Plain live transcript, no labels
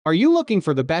Are you looking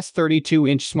for the best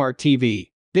 32-inch smart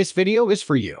TV? This video is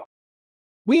for you.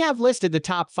 We have listed the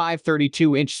top 5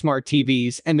 32-inch smart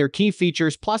TVs and their key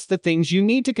features plus the things you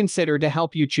need to consider to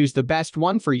help you choose the best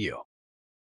one for you.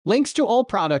 Links to all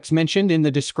products mentioned in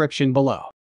the description below.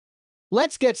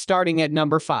 Let's get starting at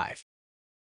number 5.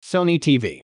 Sony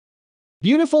TV.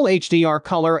 Beautiful HDR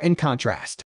color and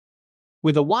contrast.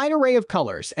 With a wide array of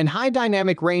colors and high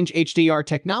dynamic range HDR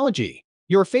technology,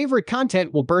 your favorite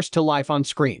content will burst to life on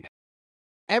screen.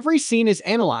 Every scene is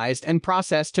analyzed and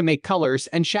processed to make colors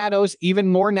and shadows even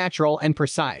more natural and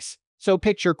precise, so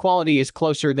picture quality is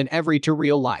closer than ever to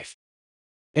real life.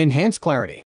 Enhanced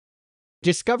clarity.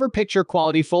 Discover picture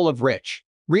quality full of rich,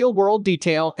 real-world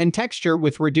detail and texture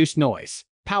with reduced noise,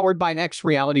 powered by X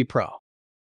Reality Pro.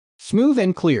 Smooth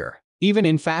and clear, even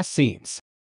in fast scenes.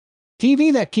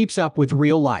 TV that keeps up with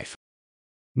real life.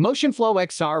 Motion Flow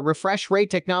XR refresh rate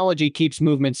technology keeps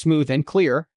movement smooth and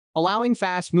clear, allowing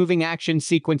fast-moving action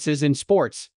sequences in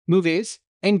sports, movies,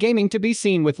 and gaming to be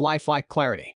seen with lifelike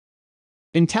clarity.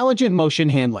 Intelligent motion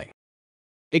handling.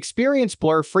 Experience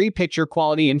blur-free picture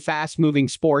quality in fast-moving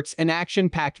sports and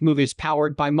action-packed movies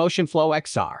powered by Motion Flow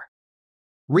XR.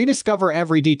 Rediscover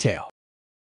every detail.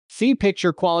 See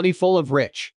picture quality full of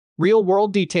rich,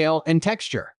 real-world detail and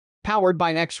texture, powered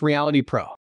by X Reality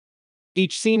Pro.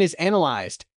 Each scene is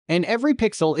analyzed, and every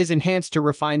pixel is enhanced to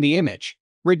refine the image,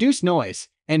 reduce noise,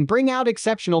 and bring out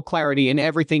exceptional clarity in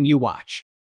everything you watch.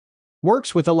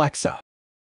 Works with Alexa.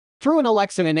 Through an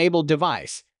Alexa-enabled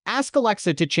device, ask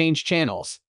Alexa to change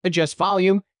channels, adjust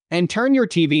volume, and turn your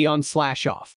TV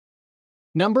on/off.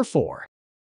 Number 4.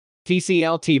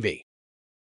 TCL TV.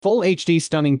 Full HD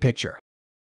stunning picture.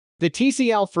 The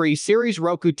TCL 3 Series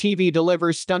Roku TV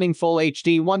delivers stunning Full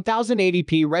HD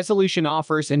 1080p resolution,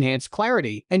 offers enhanced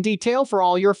clarity and detail for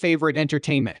all your favorite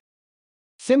entertainment.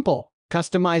 Simple,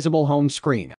 customizable home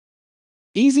screen.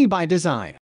 Easy by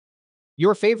design.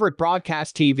 Your favorite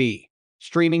broadcast TV,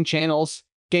 streaming channels,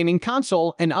 gaming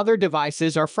console, and other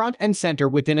devices are front and center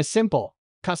within a simple,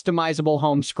 customizable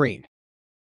home screen.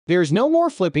 There's no more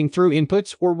flipping through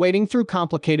inputs or wading through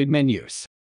complicated menus.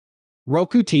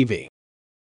 Roku TV.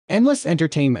 Endless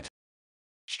entertainment.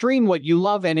 Stream what you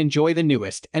love and enjoy the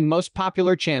newest and most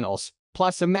popular channels,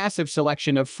 plus a massive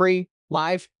selection of free,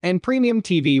 live, and premium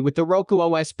TV with the Roku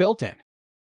OS built in.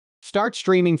 Start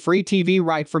streaming free TV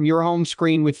right from your home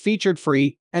screen with Featured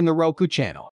Free and the Roku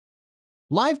channel.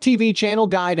 Live TV Channel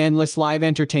Guide. Endless live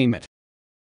entertainment.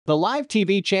 The Live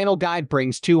TV Channel Guide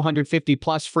brings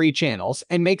 250+ free channels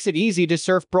and makes it easy to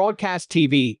surf broadcast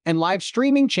TV and live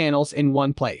streaming channels in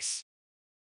one place.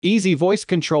 Easy voice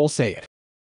control. Say it.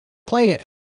 Play it.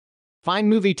 Find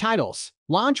movie titles,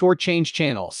 launch or change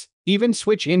channels, even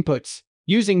switch inputs,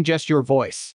 using just your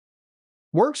voice.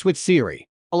 Works with Siri,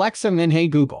 Alexa, and Hey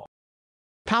Google.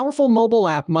 Powerful mobile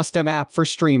app. Must-have app for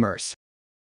streamers.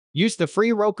 Use the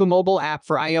free Roku mobile app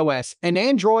for iOS and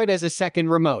Android as a second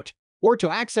remote, or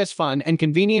to access fun and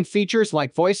convenient features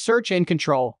like voice search and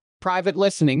control, private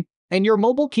listening, and your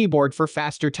mobile keyboard for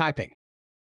faster typing.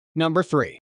 Number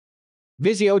 3.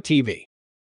 Vizio TV.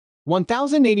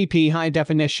 1080p high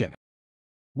definition.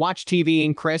 Watch TV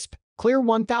in crisp, clear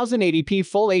 1080p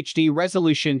Full HD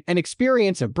resolution and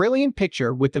experience a brilliant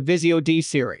picture with the Vizio D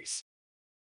series.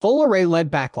 Full array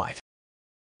LED backlight.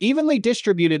 Evenly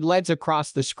distributed LEDs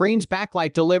across the screen's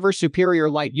backlight deliver superior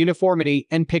light uniformity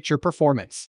and picture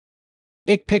performance.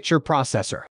 IC Picture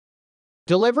Processor.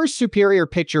 Delivers superior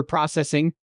picture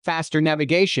processing, faster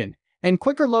navigation, and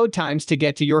quicker load times to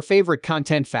get to your favorite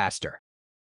content faster.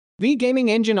 The gaming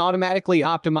engine automatically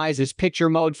optimizes picture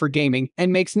mode for gaming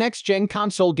and makes next-gen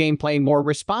console gameplay more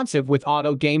responsive with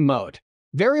auto game mode,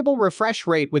 variable refresh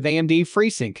rate with AMD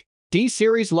FreeSync,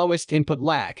 D-Series lowest input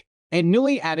lag, and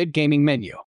newly added gaming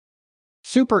menu.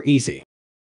 Super easy.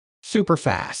 Super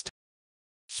fast.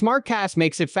 SmartCast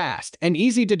makes it fast and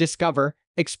easy to discover,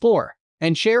 explore,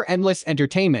 and share endless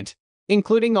entertainment,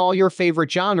 including all your favorite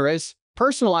genres,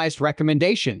 personalized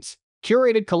recommendations,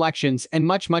 curated collections, and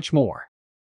much, much more.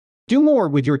 Do more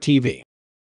with your TV.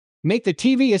 Make the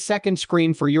TV a second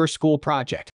screen for your school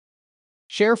project.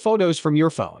 Share photos from your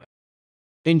phone.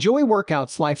 Enjoy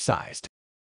workouts life-sized.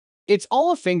 It's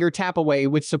all a finger tap away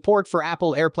with support for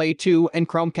Apple AirPlay 2 and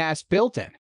Chromecast built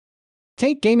in.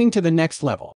 Take gaming to the next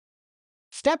level.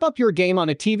 Step up your game on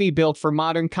a TV built for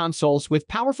modern consoles with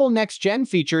powerful next-gen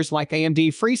features like AMD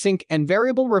FreeSync and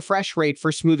variable refresh rate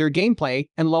for smoother gameplay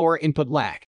and lower input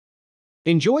lag.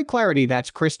 Enjoy clarity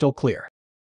that's crystal clear.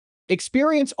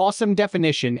 Experience awesome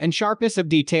definition and sharpness of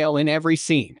detail in every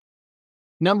scene.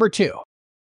 Number 2.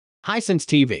 Hisense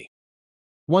TV.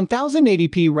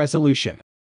 1080p resolution.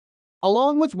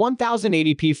 Along with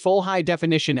 1080p full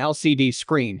high-definition LCD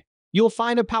screen, you'll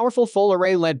find a powerful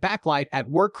full-array LED backlight at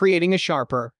work creating a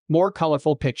sharper, more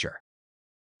colorful picture.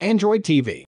 Android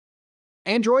TV.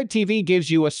 Android TV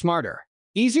gives you a smarter,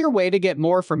 easier way to get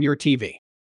more from your TV.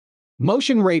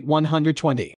 Motion rate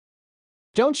 120.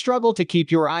 Don't struggle to keep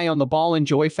your eye on the ball.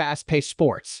 Enjoy fast-paced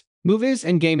sports, movies,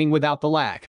 and gaming without the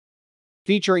lag.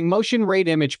 Featuring motion rate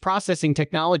image processing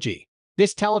technology,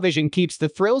 this television keeps the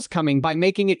thrills coming by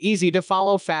making it easy to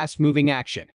follow fast-moving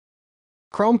action.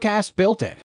 Chromecast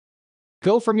built-in.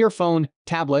 Go from your phone,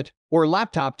 tablet, or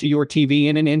laptop to your TV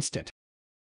in an instant.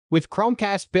 With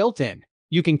Chromecast built-in,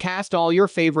 you can cast all your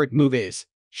favorite movies,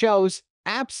 shows,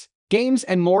 apps, games,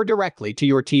 and more directly to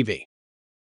your TV.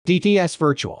 DTS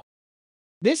Virtual.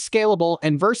 This scalable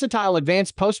and versatile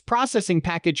advanced post-processing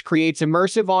package creates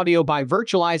immersive audio by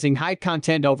virtualizing high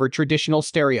content over traditional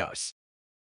stereos.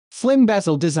 Slim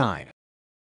bezel design.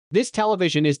 This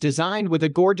television is designed with a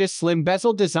gorgeous slim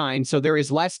bezel design so there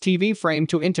is less TV frame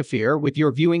to interfere with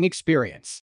your viewing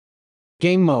experience.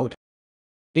 Game mode.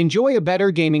 Enjoy a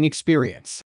better gaming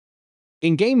experience.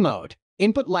 In game mode,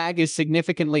 input lag is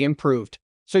significantly improved,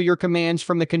 so your commands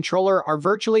from the controller are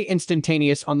virtually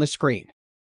instantaneous on the screen.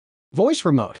 Voice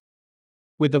remote.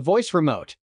 With the voice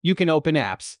remote, you can open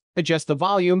apps, adjust the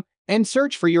volume, and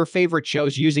search for your favorite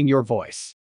shows using your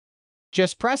voice.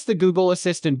 Just press the Google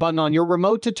Assistant button on your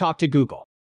remote to talk to Google.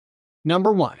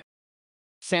 Number 1.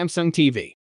 Samsung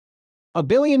TV. A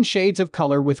billion shades of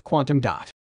color with quantum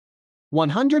dot.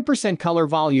 100% color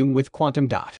volume with quantum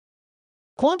dot.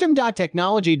 Quantum dot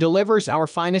technology delivers our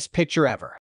finest picture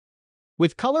ever.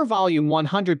 With color volume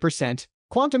 100%,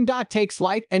 quantum dot takes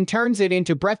light and turns it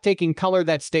into breathtaking color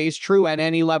that stays true at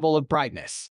any level of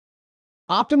brightness.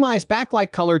 Optimized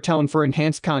backlight color tone for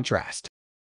enhanced contrast.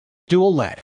 Dual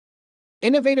LED.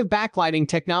 Innovative backlighting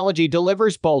technology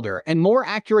delivers bolder and more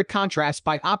accurate contrast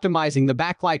by optimizing the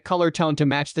backlight color tone to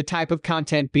match the type of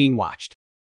content being watched.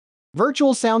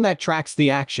 Virtual sound that tracks the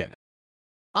action.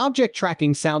 Object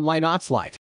tracking sound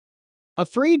Light. A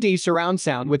 3D surround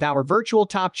sound with our virtual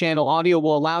top channel audio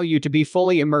will allow you to be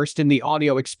fully immersed in the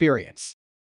audio experience.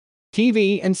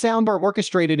 TV and soundbar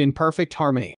orchestrated in perfect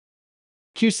harmony.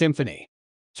 Q Symphony.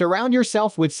 Surround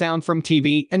yourself with sound from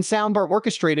TV and soundbar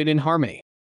orchestrated in harmony.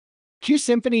 Q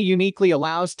Symphony uniquely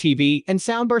allows TV and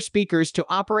soundbar speakers to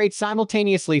operate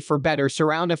simultaneously for better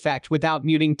surround effect without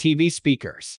muting TV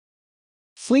speakers.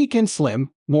 Sleek and slim,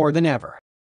 more than ever.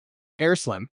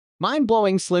 AirSlim.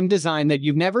 Mind-blowing slim design that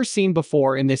you've never seen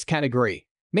before in this category,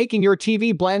 making your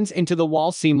TV blends into the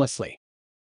wall seamlessly.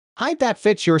 Height that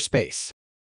fits your space.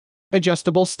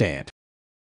 Adjustable stand.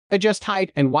 Adjust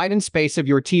height and widen space of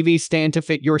your TV stand to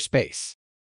fit your space.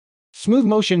 Smooth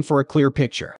motion for a clear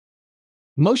picture.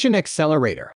 Motion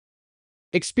accelerator.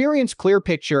 Experience clear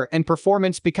picture and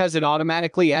performance because it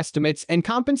automatically estimates and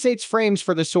compensates frames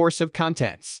for the source of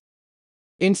contents.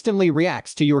 Instantly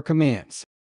reacts to your commands.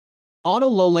 Auto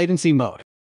low latency mode.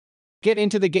 Get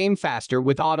into the game faster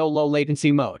with auto low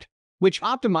latency mode, which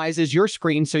optimizes your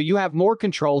screen so you have more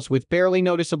controls with barely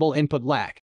noticeable input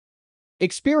lag.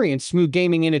 Experience smooth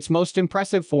gaming in its most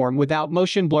impressive form without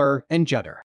motion blur and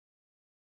judder.